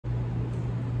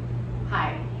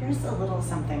here's a little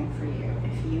something for you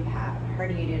if you have a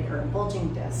herniated or a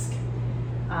bulging disc.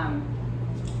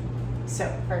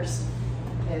 So first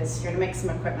is you're gonna make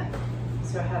some equipment.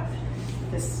 So I have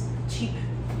this cheap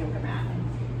yoga mat.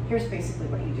 Here's basically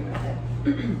what you do with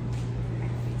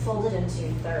it. Fold it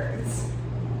into thirds.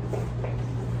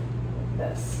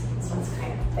 This one's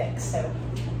kind of thick, so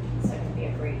it's not gonna be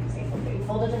a great example, but you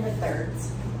fold it into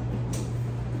thirds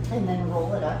and then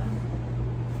roll it up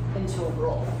into a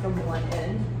roll from one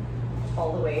end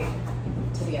all the way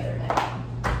to the other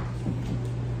end.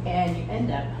 And you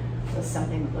end up with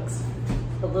something that looks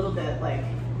a little bit like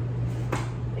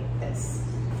this.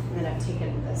 And then I've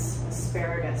taken this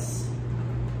asparagus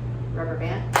rubber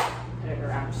band, put it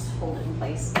around, just hold it in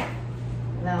place.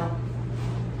 Now,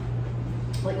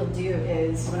 what you'll do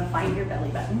is you want to find your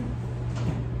belly button.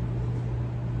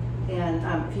 And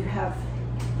if you have,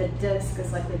 the disc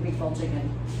is likely to be bulging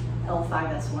in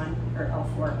L5-S1 or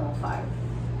L4-L5.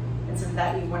 And so for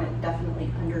that, you want it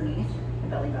definitely underneath the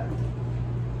belly button.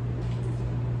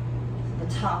 The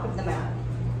top of the mat,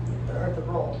 or the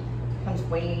roll, comes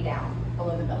way down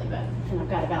below the belly button. And I've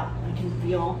got about, I can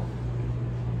feel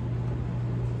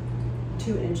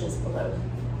 2 inches below.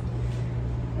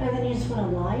 And then you just want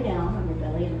to lie down on your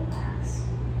belly and relax.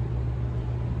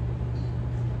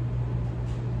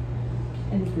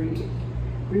 And breathe.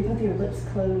 Breathe with your lips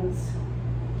closed,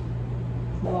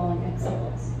 long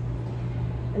exhales.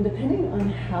 And depending on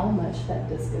how much that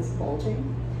disc is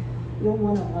bulging, you'll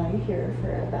want to lie here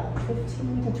for about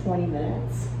 15 to 20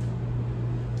 minutes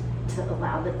to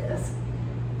allow the disc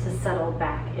to settle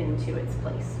back into its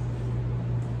place.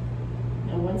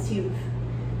 Now once you've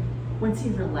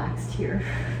relaxed here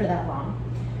for that long,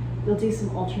 you'll do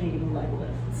some alternating leg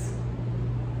lifts.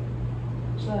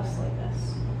 Just like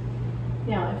this.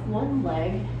 Now, if one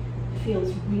leg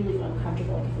feels really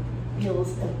uncomfortable, like if it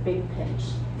feels a big pinch,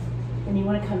 then you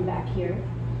want to come back here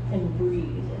and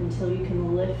breathe until you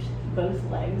can lift both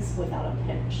legs without a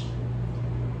pinch.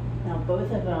 Now,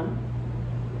 both of them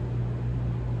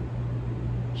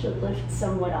should lift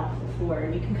somewhat off the floor,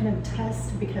 and you can kind of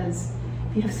test, because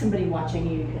if you have somebody watching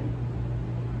you, you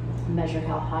can measure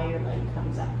how high your leg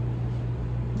comes up.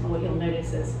 And what you'll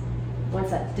notice is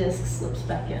once that disc slips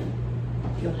back in,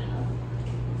 you'll have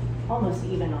almost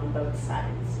even on both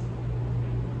sides.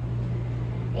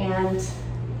 And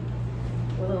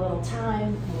with a little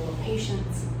time, a little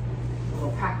patience, a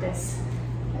little practice,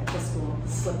 that disc will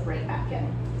slip right back in.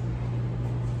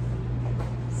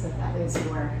 So that is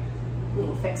your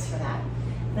little fix for that.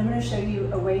 And I'm going to show you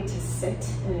a way to sit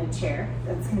in a chair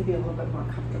that's going to be a little bit more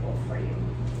comfortable for you.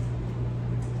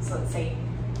 So let's say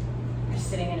you're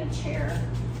sitting in a chair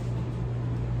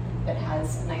that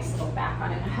has a nice little back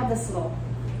on it. I have this little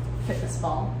fitness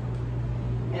ball,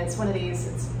 and it's one of these,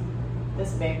 it's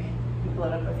this big, you blow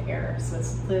it up with air, so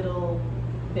it's a little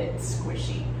bit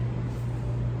squishy.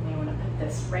 And you want to put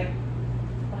this right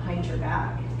behind your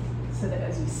back so that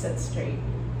as you sit straight,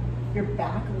 your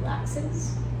back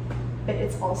relaxes, but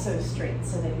it's also straight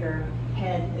so that your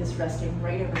head is resting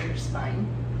right over your spine.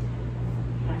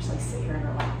 You can actually sit here and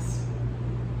relax.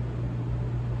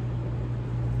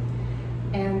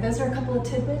 And those are a couple of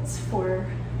tidbits for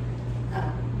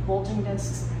bulging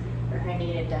discs or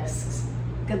herniated discs.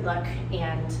 Good luck,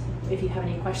 and if you have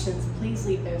any questions, please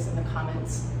leave those in the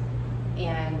comments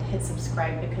and hit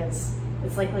subscribe, because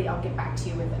it's likely I'll get back to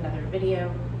you with another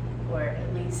video, or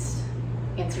at least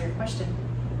answer your question.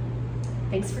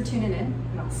 Thanks for tuning in,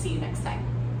 and I'll see you next time.